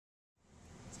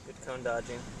Cone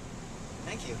dodging.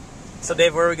 Thank you. So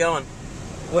Dave, where are we going?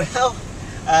 Well,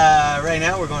 right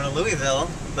now we're going to Louisville,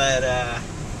 but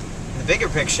in the bigger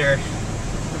picture,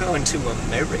 we're going to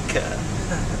America.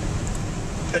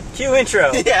 Cue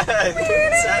intro.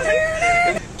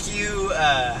 Yeah. Cue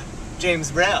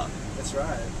James Brown. That's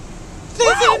right.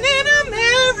 Living in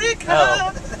America.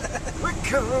 Oh. We're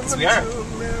coming Yes, we are. to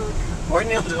America.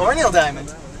 Or Neil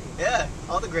Diamond. Yeah,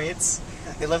 all the greats.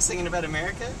 They love singing about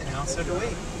America, and now so do we.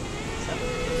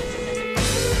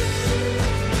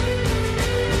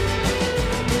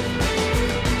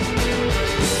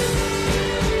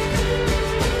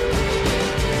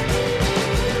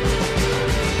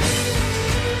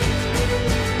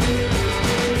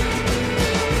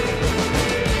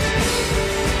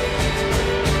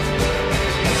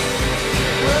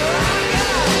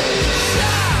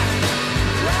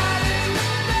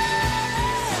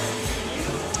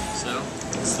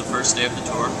 It's the first day of the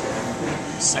tour.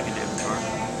 Second day of the tour.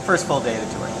 First full day of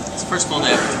the tour. It's the first full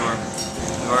day of the tour.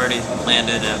 We've already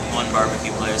landed at one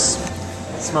barbecue place.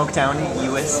 Smoketown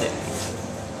USA.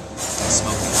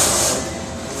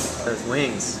 Smoketown. Those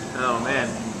wings. Oh man.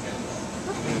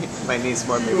 My niece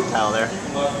more paper towel there.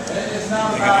 You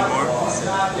got any more?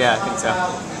 Yeah, I think so.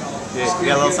 You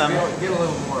got a little something? Get a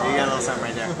little more. You got a little something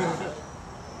right there.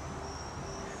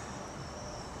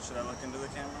 Should I look into the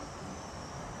camera?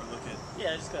 Or look at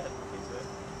Yeah, just go ahead and look into it.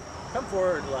 Come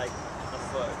forward like a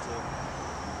foot or two.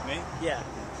 me? Yeah.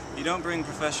 You don't bring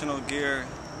professional gear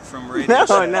from radio No.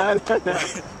 Shack.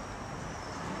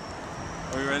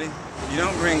 Are we ready? You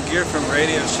don't bring gear from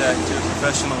Radio Shack to a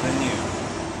professional venue.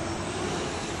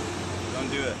 Don't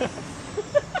do it.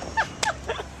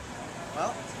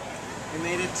 Well, we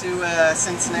made it to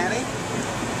Cincinnati,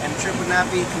 and the trip would not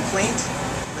be complete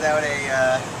without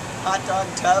a hot dog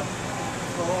tub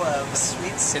full of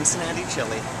sweet Cincinnati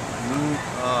chili.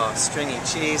 Oh, stringy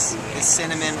cheese, the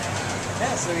cinnamon.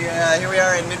 Yeah, so here we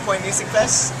are at Midpoint Music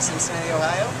Fest, Cincinnati,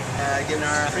 Ohio, getting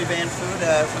our free band food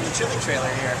from the chili trailer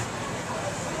here.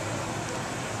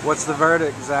 What's the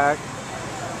verdict, Zach?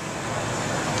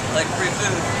 I like free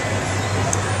food.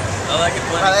 I like it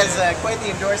plenty. Well, that's quite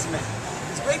the endorsement.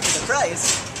 It's great for the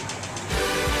price.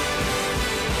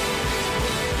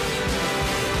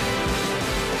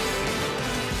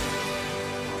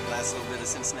 Last little bit of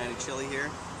Cincinnati chili here.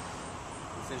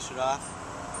 We'll finish it off.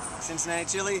 Cincinnati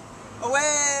chili,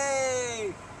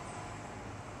 away!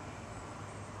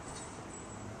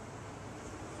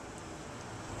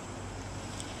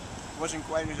 Wasn't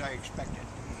quite as I expected.